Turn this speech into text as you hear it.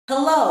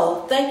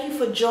Hello, thank you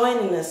for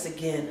joining us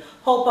again.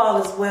 Hope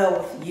all is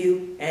well with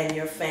you and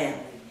your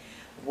family.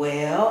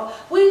 Well,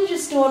 we're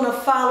just doing a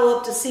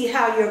follow-up to see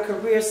how your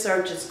career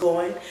search is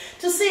going,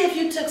 to see if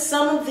you took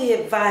some of the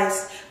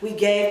advice we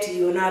gave to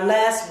you in our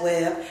last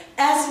web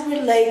as it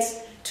relates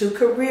to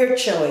career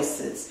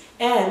choices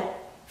and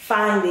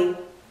finding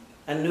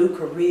a new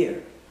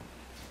career.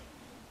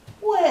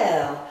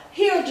 Well,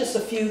 here are just a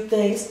few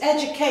things.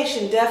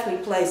 Education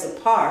definitely plays a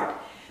part,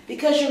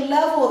 because your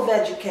level of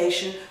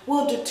education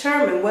will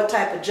determine what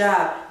type of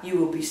job you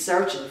will be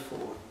searching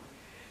for.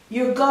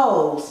 Your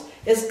goals.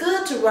 It's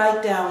good to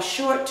write down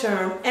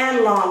short-term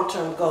and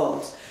long-term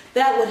goals.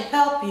 That would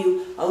help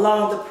you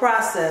along the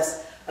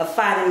process of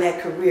finding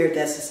that career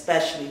that's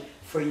especially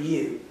for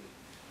you.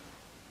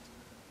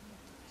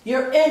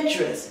 Your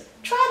interests.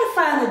 Try to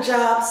find a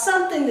job,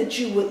 something that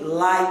you would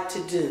like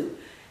to do.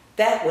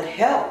 That would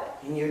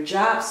help in your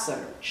job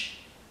search.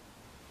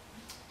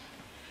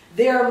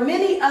 There are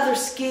many other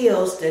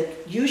skills that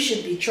you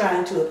should be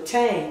trying to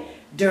obtain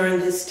during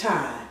this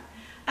time.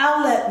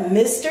 I'll let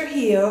Mr.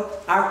 Hill,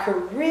 our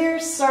career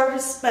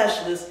service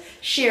specialist,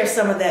 share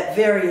some of that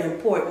very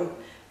important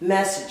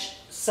message,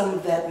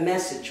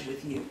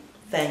 with you.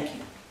 Thank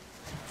you.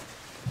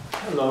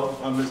 Hello,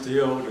 I'm Mr.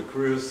 Hill with the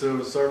Career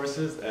Service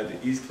Services at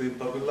the East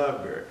Cleveland Public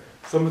Library.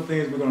 Some of the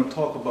things we're going to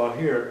talk about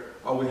here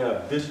are we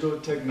have digital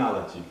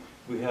technology,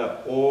 we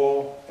have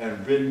oral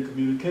and written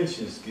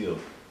communication skills.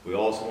 We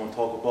also want to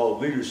talk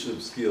about leadership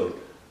skills.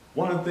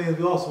 One of the things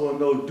we also want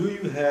to know, do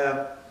you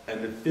have an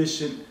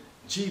efficient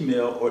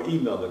Gmail or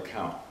email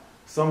account?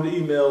 Some of the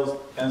emails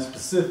and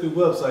specific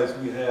websites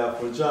we have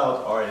for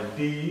jobs are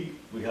Indeed,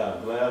 we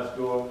have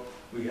Glassdoor,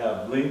 we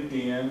have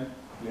LinkedIn,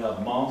 we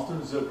have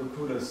Monster,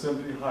 ZipRecruiter, and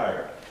Simply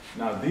Hire.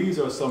 Now these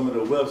are some of the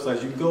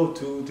websites you can go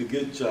to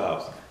get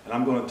jobs. And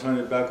I'm going to turn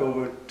it back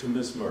over to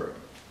Ms. Murray.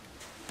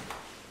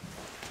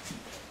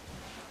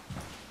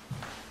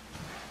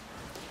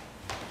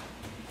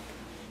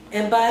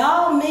 And by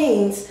all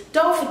means,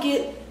 don't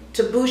forget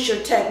to boost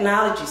your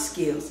technology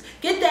skills.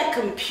 Get that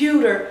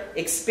computer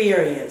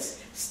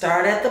experience.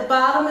 Start at the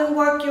bottom and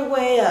work your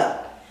way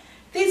up.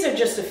 These are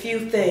just a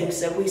few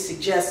things that we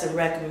suggest and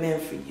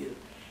recommend for you.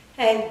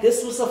 Hey,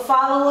 this was a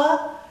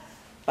follow-up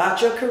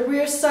about your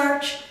career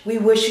search. We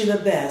wish you the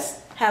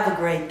best. Have a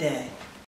great day.